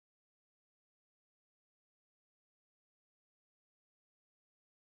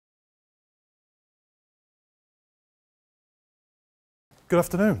Good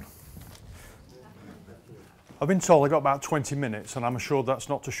afternoon. I've been told I've got about 20 minutes, and I'm assured that's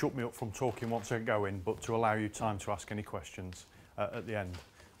not to shut me up from talking once I go in, but to allow you time to ask any questions at the end.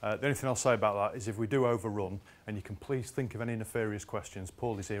 The only thing I'll say about that is if we do overrun, and you can please think of any nefarious questions,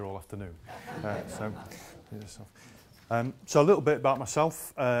 Paul is here all afternoon. So a little bit about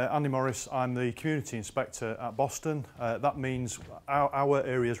myself. Andy Morrice, I'm the Community Inspector at Boston. That means our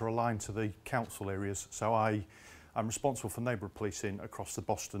areas are aligned to the council areas, so I'm responsible for neighbourhood policing across the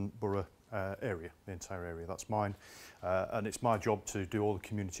Boston Borough area, the entire area. That's mine. And it's my job to do all the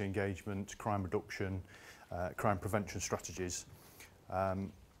community engagement, crime reduction, crime prevention strategies. I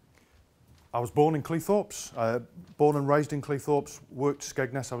was born in Cleethorpes, born and raised in Cleethorpes, worked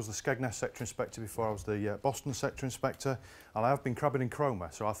Skegness. I was the Skegness Sector Inspector before I was the Boston Sector Inspector, and I have been crabbing in Cromer,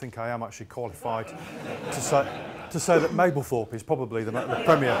 so I think I am actually qualified to say that Mablethorpe is probably the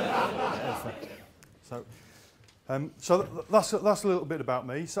premier. So that's a little bit about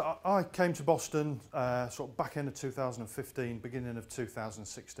me. So I came to Boston sort of back end of 2015, beginning of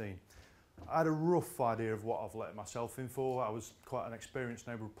 2016. I had a rough idea of what I've let myself in for. I was quite an experienced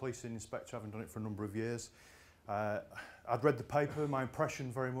neighbourhood policing inspector, having done it for a number of years. I'd read the paper. My impression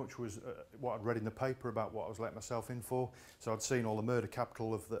very much was what I'd read in the paper about what I was letting myself in for. So I'd seen all the murder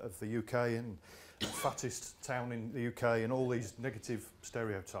capital of the UK and the fattest town in the UK and all these negative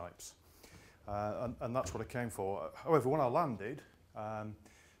stereotypes. And that's what I came for. However, when I landed,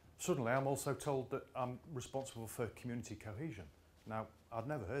 suddenly I'm also told that I'm responsible for community cohesion. Now, I'd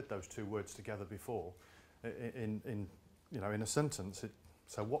never heard those two words together before in a sentence.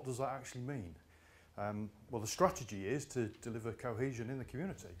 So what does that actually mean? Well, the strategy is to deliver cohesion in the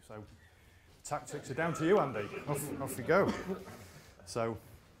community. So tactics are down to you, Andy. Off you go. So,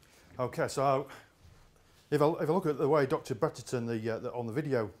 okay, so if I look at the way Dr. Bretterton on the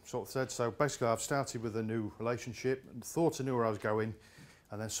video sort of said, so basically I've started with a new relationship and thought I knew where I was going,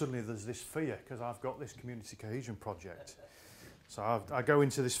 and then suddenly there's this fear because I've got this community cohesion project. So I go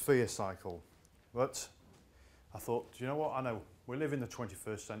into this fear cycle, but I thought, do you know what? I know we live in the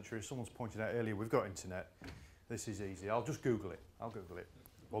 21st century. Someone's pointed out earlier, we've got internet. This is easy. I'll just Google it. I'll Google it.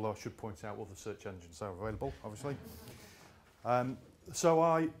 Although I should point out what the search engines are available, obviously.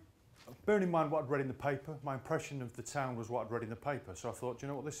 Bearing in mind what I'd read in the paper, my impression of the town was what I'd read in the paper. So I thought, do you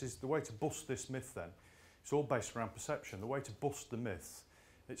know what? This is the way to bust this myth. Then it's all based around perception. The way to bust the myth,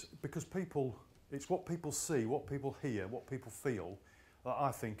 it's because it's what people see, what people hear, what people feel that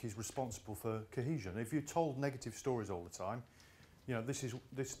I think is responsible for cohesion. If you're told negative stories all the time, you know,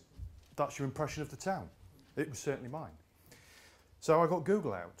 that's your impression of the town. It was certainly mine. So I got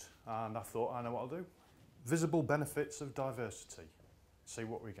Google out and I thought, I know what I'll do. Visible benefits of diversity. See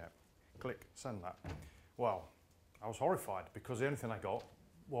what we get. Click, send that. Well, I was horrified because the only thing I got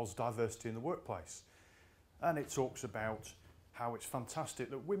was diversity in the workplace. And it talks about how it's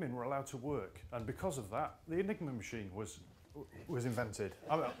fantastic that women were allowed to work, and because of that, the Enigma machine was invented.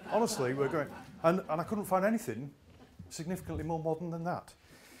 I mean, honestly, we're going, and I couldn't find anything significantly more modern than that.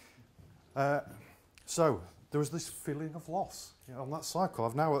 So there was this feeling of loss, you know, on that cycle.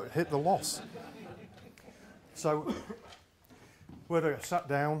 I've now hit the loss. So where I sat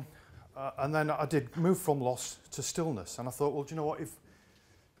down, and then I did move from loss to stillness, and I thought, well, do you know what?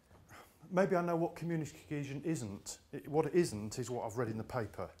 Maybe I know what community cohesion isn't. What it isn't is what I've read in the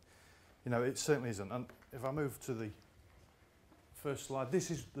paper. You know, it certainly isn't. And if I move to the first slide, this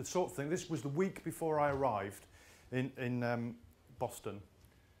is the sort of thing. This was the week before I arrived in Boston.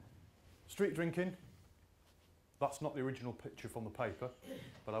 Street drinking. That's not the original picture from the paper,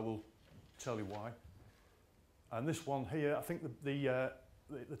 but I will tell you why. And this one here, I think the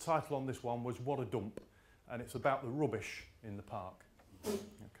title on this one was "What a Dump," and it's about the rubbish in the park.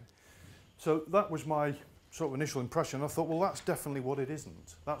 Okay. So that was my sort of initial impression. I thought, well, that's definitely what it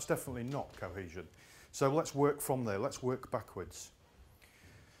isn't. That's definitely not cohesion. So let's work from there. Let's work backwards.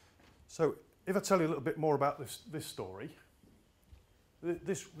 So if I tell you a little bit more about this story,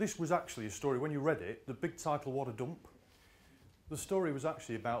 this was actually a story, when you read it, the big title, "What a Dump," the story was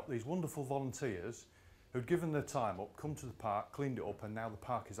actually about these wonderful volunteers who'd given their time up, come to the park, cleaned it up, and now the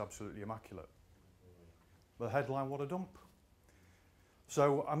park is absolutely immaculate. The headline, "What a Dump."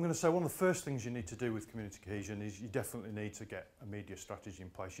 So I'm going to say one of the first things you need to do with community cohesion is you definitely need to get a media strategy in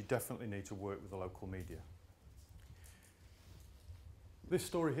place. You definitely need to work with the local media. This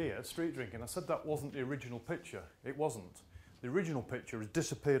story here, street drinking, I said that wasn't the original picture. It wasn't. The original picture has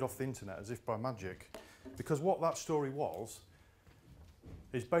disappeared off the internet as if by magic, because what that story was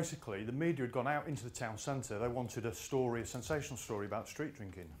is basically the media had gone out into the town centre. They wanted a story, a sensational story about street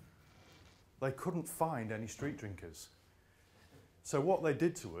drinking. They couldn't find any street drinkers. So what they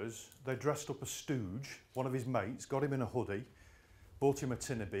did to us, they dressed up a stooge, one of his mates, got him in a hoodie, bought him a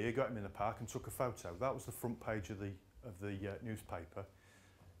tin of beer, got him in the park and took a photo. That was the front page of the newspaper.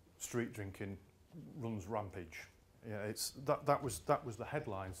 Street drinking runs rampage. Yeah, that was the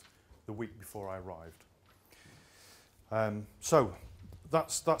headlines the week before I arrived. So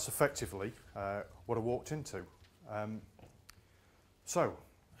that's effectively what I walked into. So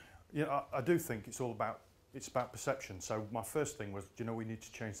you know, I do think it's about perception. So my first thing was, you know, we need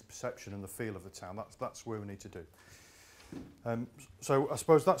to change the perception and the feel of the town. That's where we need to do. So I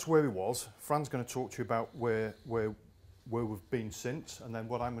suppose that's where we was. Fran's going to talk to you about where we've been since, and then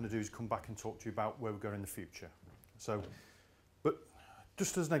what I'm going to do is come back and talk to you about where we're going in the future. So, but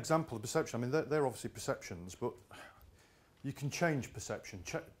just as an example of perception, I mean, they're obviously perceptions, but you can change perception.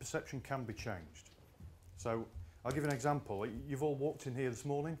 Perception can be changed. So I'll give you an example. You've all walked in here this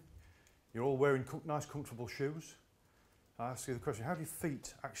morning. You're all wearing nice, comfortable shoes. I ask you the question, how do your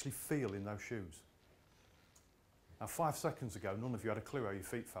feet actually feel in those shoes? Now, 5 seconds ago, none of you had a clue how your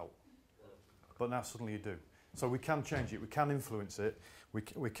feet felt. But now suddenly you do. So we can change it, we can influence it, we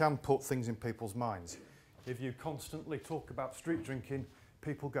can put things in people's minds. If you constantly talk about street drinking,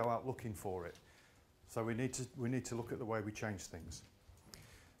 people go out looking for it. So we need to look at the way we change things.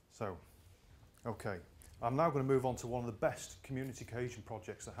 So, okay. I'm now going to move on to one of the best community cohesion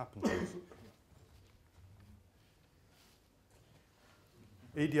projects that happened to us.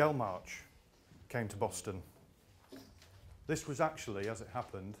 EDL March came to Boston. This was actually, as it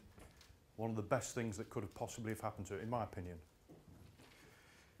happened, one of the best things that could have possibly have happened to it, in my opinion.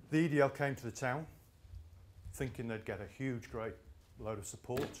 The EDL came to the town thinking they'd get a huge, great load of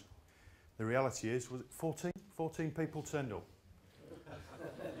support. The reality is, was it 14? 14 people turned up. Yeah.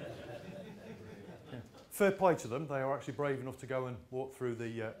 Fair play to them, they are actually brave enough to go and walk through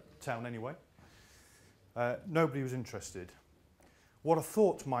the town anyway. Nobody was interested. What I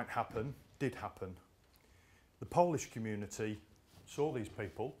thought might happen, did happen. The Polish community saw these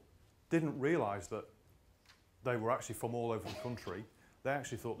people, didn't realise that they were actually from all over the country. They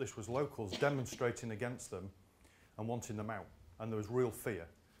actually thought this was locals demonstrating against them and wanting them out. And there was real fear.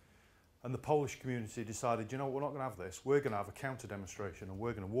 And the Polish community decided, you know what, we're not going to have this. We're going to have a counter demonstration and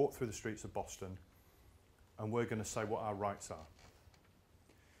we're going to walk through the streets of Boston and we're going to say what our rights are.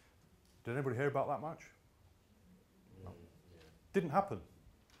 Did anybody hear about that much? No. Didn't happen.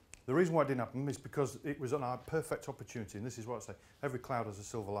 The reason why it didn't happen is because it was an perfect opportunity, and this is what I say, every cloud has a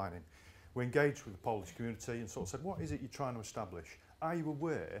silver lining. We engaged with the Polish community and sort of said, what is it you're trying to establish? Are you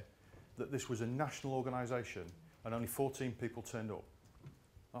aware that this was a national organisation and only 14 people turned up?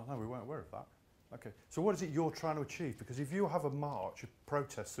 Oh no, we weren't aware of that. Okay, so what is it you're trying to achieve? Because if you have a march, a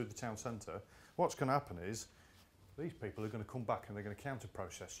protest through the town centre, what's going to happen is these people are going to come back and they're going to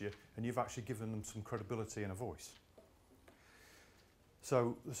counter-process you, and you've actually given them some credibility and a voice.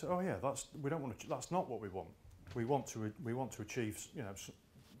 So they said, oh yeah, that's not what we want. We want to achieve, you know,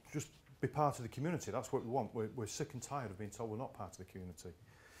 just be part of the community. That's what we want. We're sick and tired of being told we're not part of the community.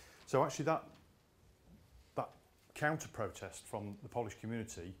 So actually that counter-protest from the Polish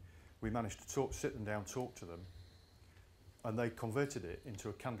community, we managed to sit them down, talk to them, and they converted it into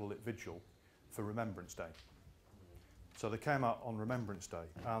a candlelit vigil for Remembrance Day. So they came out on Remembrance Day,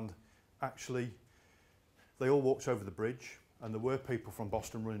 and actually they all walked over the bridge. And there were people from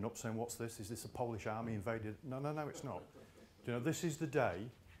Boston running up saying, what's this? Is this a Polish army invaded? No, no, no, it's not. You know, this is the day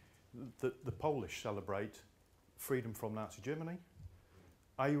that the Polish celebrate freedom from Nazi Germany.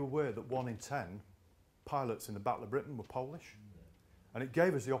 Are you aware that 1 in 10 pilots in the Battle of Britain were Polish? And it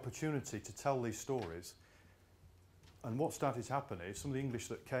gave us the opportunity to tell these stories. And what started to happen is some of the English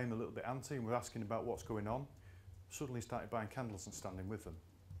that came a little bit anti and were asking about what's going on, suddenly started buying candles and standing with them.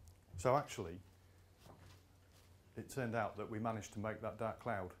 So actually, it turned out that we managed to make that dark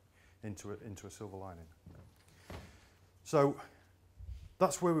cloud into a silver lining. So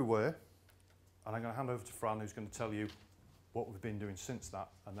that's where we were, and I'm going to hand over to Fran, who's going to tell you what we've been doing since that,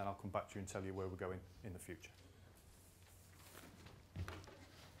 and then I'll come back to you and tell you where we're going in the future.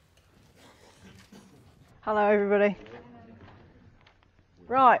 Hello everybody.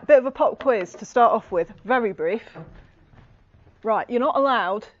 Right, bit of a pop quiz to start off with, very brief. Right, you're not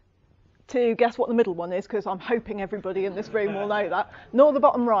allowed to guess what the middle one is, because I'm hoping everybody in this room will know that, nor the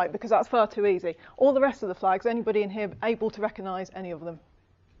bottom right, because that's far too easy. All the rest of the flags, anybody in here able to recognise any of them?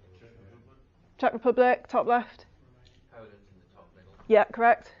 Czech Republic, top left. Poland in the top middle. Yeah,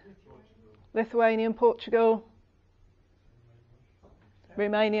 correct. Lithuania and Portugal.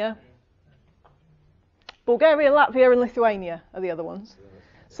 Romania. Bulgaria, Latvia and Lithuania are the other ones.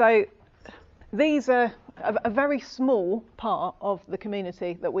 So these are a very small part of the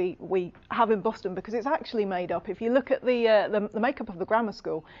community that we have in Boston, because it's actually made up, if you look at the makeup of the grammar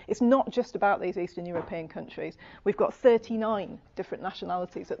school, it's not just about these Eastern European countries. We've got 39 different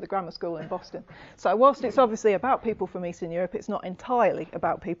nationalities at the grammar school in Boston. So whilst it's obviously about people from Eastern Europe, it's not entirely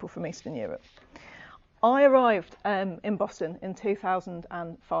about people from Eastern Europe. I arrived in Boston in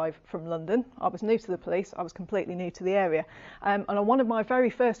 2005 from London. I was new to the police, I was completely new to the area. And on one of my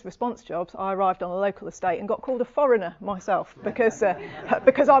very first response jobs, I arrived on a local estate and got called a foreigner myself because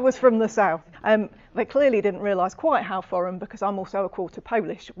I was from the south. They clearly didn't realise quite how foreign, because I'm also a quarter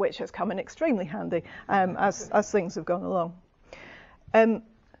Polish, which has come in extremely handy as things have gone along.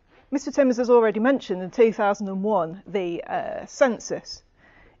 Mr. Timmins has already mentioned in 2001 the census.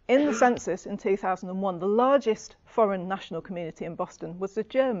 In the census in 2001, the largest foreign national community in Boston was the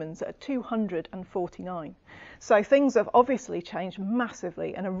Germans at 249. So things have obviously changed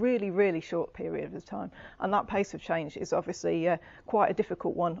massively in a really, really short period of time. And that pace of change is obviously quite a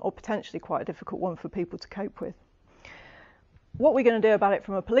difficult one, or potentially quite a difficult one for people to cope with. What we're going to do about it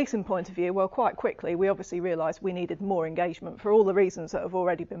from a policing point of view, well, quite quickly, we obviously realised we needed more engagement for all the reasons that have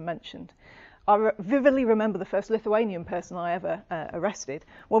already been mentioned. I vividly remember the first Lithuanian person I ever arrested.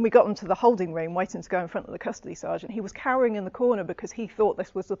 When we got into the holding room waiting to go in front of the custody sergeant, he was cowering in the corner because he thought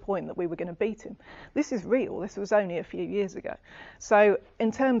this was the point that we were going to beat him. This is real. This was only a few years ago. So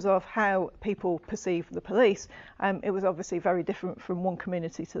in terms of how people perceive the police, it was obviously very different from one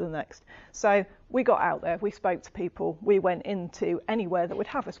community to the next. So we got out there, we spoke to people, we went into anywhere that would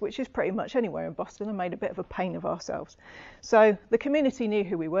have us, which is pretty much anywhere in Boston, and made a bit of a pain of ourselves. So the community knew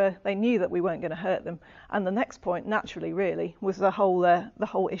who we were, they knew that we weren't going to hurt them, and the next point, naturally really, was the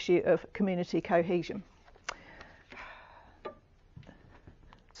whole issue of community cohesion.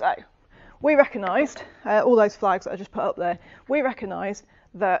 So we recognised, all those flags that I just put up there, we recognised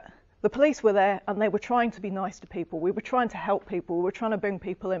that the police were there and they were trying to be nice to people. We were trying to help people. We were trying to bring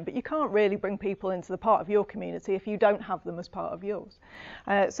people in. But you can't really bring people into the part of your community if you don't have them as part of yours.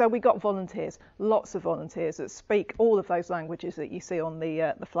 So we got volunteers, lots of volunteers that speak all of those languages that you see on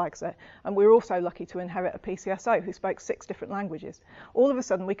the flags there. And we were also lucky to inherit a PCSO who spoke 6 different languages. All of a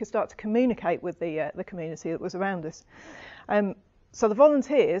sudden we could start to communicate with the community that was around us. So the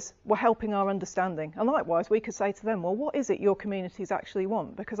volunteers were helping our understanding, and likewise we could say to them, well, what is it your communities actually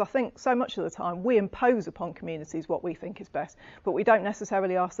want? Because I think so much of the time we impose upon communities what we think is best, but we don't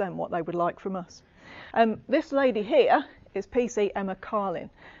necessarily ask them what they would like from us. This lady here is PC Emma Carlin.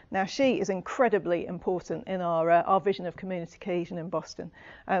 Now she is incredibly important in our vision of community cohesion in Boston,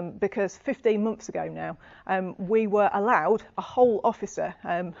 because 15 months ago now we were allowed a whole officer,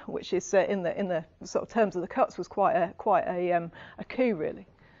 which is in the sort of terms of the cuts was quite a coup really,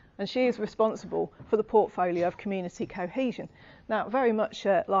 and she is responsible for the portfolio of community cohesion. Now very much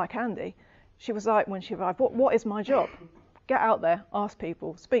like Andy, she was like when she arrived, what is my job? Get out there, ask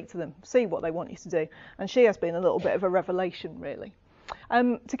people, speak to them, see what they want you to do. And she has been a little bit of a revelation, really.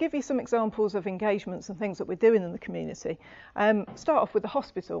 To give you some examples of engagements and things that we're doing in the community, start off with the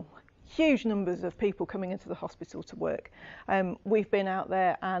hospital. Huge numbers of people coming into the hospital to work. We've been out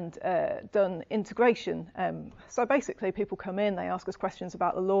there and done integration. So basically people come in, they ask us questions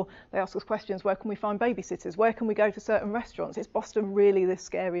about the law, they ask us questions, where can we find babysitters, where can we go to certain restaurants, is Boston really this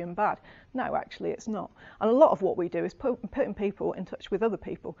scary and bad? No, actually it's not. And a lot of what we do is putting people in touch with other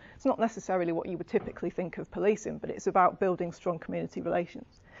people. It's not necessarily what you would typically think of policing, but it's about building strong community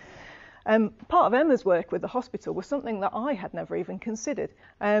relations. Part of Emma's work with the hospital was something that I had never even considered.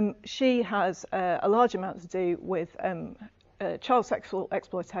 She has a large amount to do with child sexual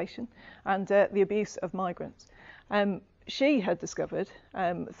exploitation and the abuse of migrants. She had discovered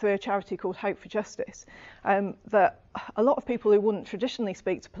through a charity called Hope for Justice that a lot of people who wouldn't traditionally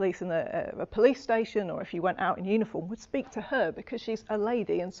speak to police in a police station, or if you went out in uniform, would speak to her because she's a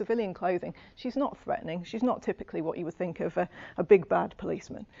lady in civilian clothing. She's not threatening. She's not typically what you would think of a big bad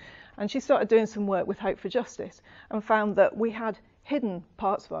policeman. And she started doing some work with Hope for Justice and found that we had hidden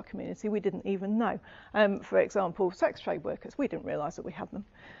parts of our community we didn't even know. For example, sex trade workers, we didn't realise that we had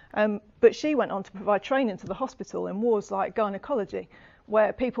them. But she went on to provide training to the hospital in wards like gynecology,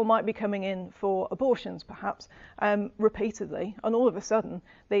 where people might be coming in for abortions perhaps repeatedly, and all of a sudden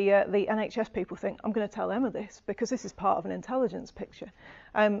the NHS people think, I'm going to tell Emma this because this is part of an intelligence picture.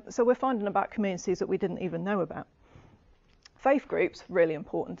 So we're finding about communities that we didn't even know about. Faith groups, really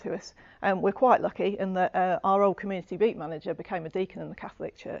important to us. We're quite lucky in that our old community beat manager became a deacon in the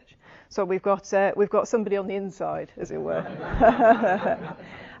Catholic Church. So we've got somebody on the inside, as it were.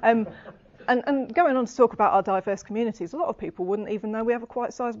 And going on to talk about our diverse communities, a lot of people wouldn't even know we have a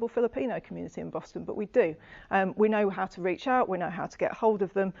quite sizable Filipino community in Boston, but we do. We know how to reach out, we know how to get hold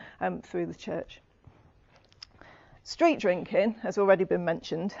of them through the church. Street drinking has already been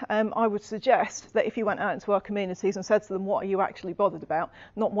mentioned. I would suggest that if you went out into our communities and said to them, what are you actually bothered about?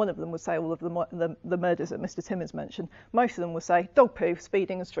 Not one of them would say all of the murders that Mr. Timmins mentioned. Most of them would say dog poo,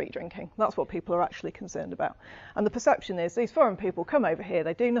 speeding and street drinking. That's what people are actually concerned about. And the perception is these foreign people come over here,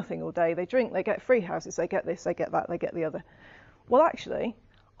 they do nothing all day, they drink, they get free houses, they get this, they get that, they get the other. Well, actually,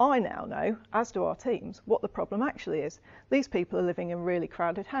 I now know, as do our teams, what the problem actually is. These people are living in really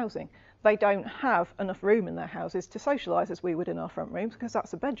crowded housing. They don't have enough room in their houses to socialise as we would in our front rooms, because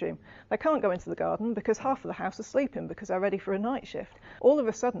that's a bedroom. They can't go into the garden because half of the house is sleeping because they're ready for a night shift. All of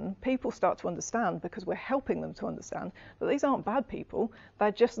a sudden, people start to understand, because we're helping them to understand, that these aren't bad people,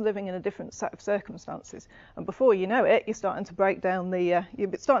 they're just living in a different set of circumstances. And before you know it, you're starting to break down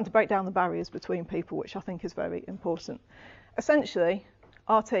the barriers between people, which I think is very important. Essentially,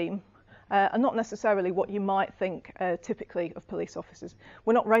 our team are not necessarily what you might think typically of police officers.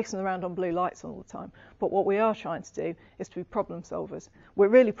 We're not racing around on blue lights all the time, but what we are trying to do is to be problem solvers. We're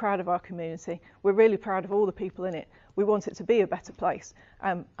really proud of our community. We're really proud of all the people in it. We want it to be a better place,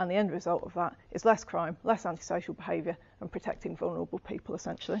 and the end result of that is less crime, less antisocial behaviour, and protecting vulnerable people,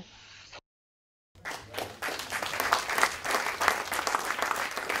 essentially.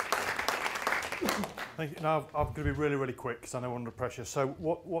 Thank you. Now, I'm going to be really, really quick because I know we're under pressure. So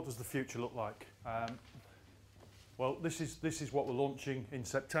what does the future look like? Well, this is what we're launching in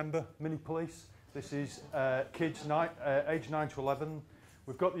September, Mini Police. This is kids age 9 to 11.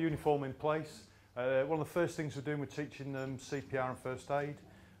 We've got the uniform in place. One of the first things we're doing, we're teaching them CPR and first aid.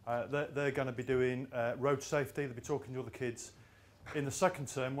 They're going to be doing road safety. They'll be talking to other kids. In the second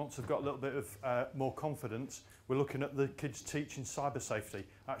term, once they've got a little bit of more confidence, we're looking at the kids teaching cyber safety,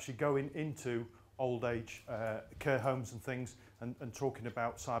 actually going into old age care homes and things and talking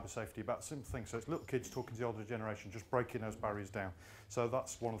about cyber safety, about simple things. So it's little kids talking to the older generation, just breaking those barriers down. So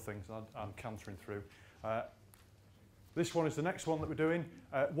that's one of the things I'm cantering through. This one is the next one that we're doing.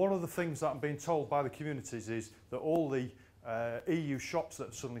 One of the things that I'm being told by the communities is that all the EU shops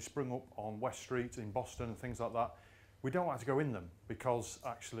that suddenly sprung up on West Street in Boston and things like that, we don't like to go in them because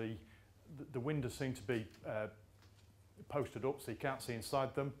actually the windows seem to be posted up so you can't see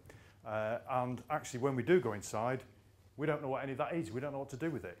inside them. And actually when we do go inside, we don't know what any of that is. We don't know what to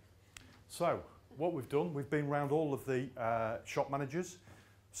do with it. So what we've done, we've been around all of the shop managers,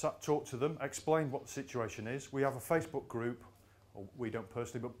 talked to them, explained what the situation is. We have a Facebook group, or we don't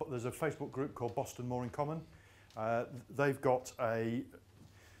personally, but there's a Facebook group called Boston More in Common. They've got an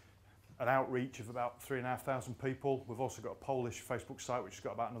outreach of about 3,500 people. We've also got a Polish Facebook site which has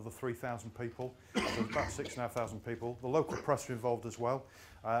got about another 3,000 people. So there's about 6,500 people. The local press are involved as well.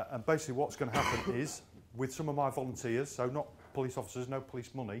 And basically what's going to happen is, with some of my volunteers, so not police officers, no police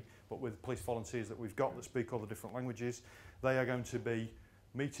money, but with police volunteers that we've got that speak all the different languages, they are going to be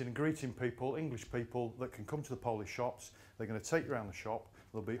meeting and greeting people, English people, that can come to the Polish shops. They're going to take you around the shop.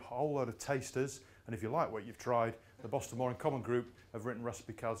 There'll be a whole load of tasters, and if you like what you've tried, the Boston More in Common group have written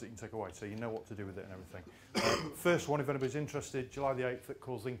recipe cards that you can take away, so you know what to do with it and everything. First one, if anybody's interested, July the 8th at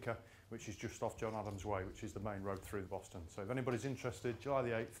Korzinka, which is just off John Adams Way, which is the main road through Boston. So if anybody's interested, July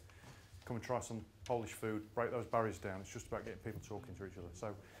the 8th, come and try some Polish food, break those barriers down. It's just about getting people talking to each other.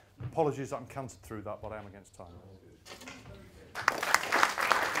 So apologies that I'm cantered through that, but I am against time.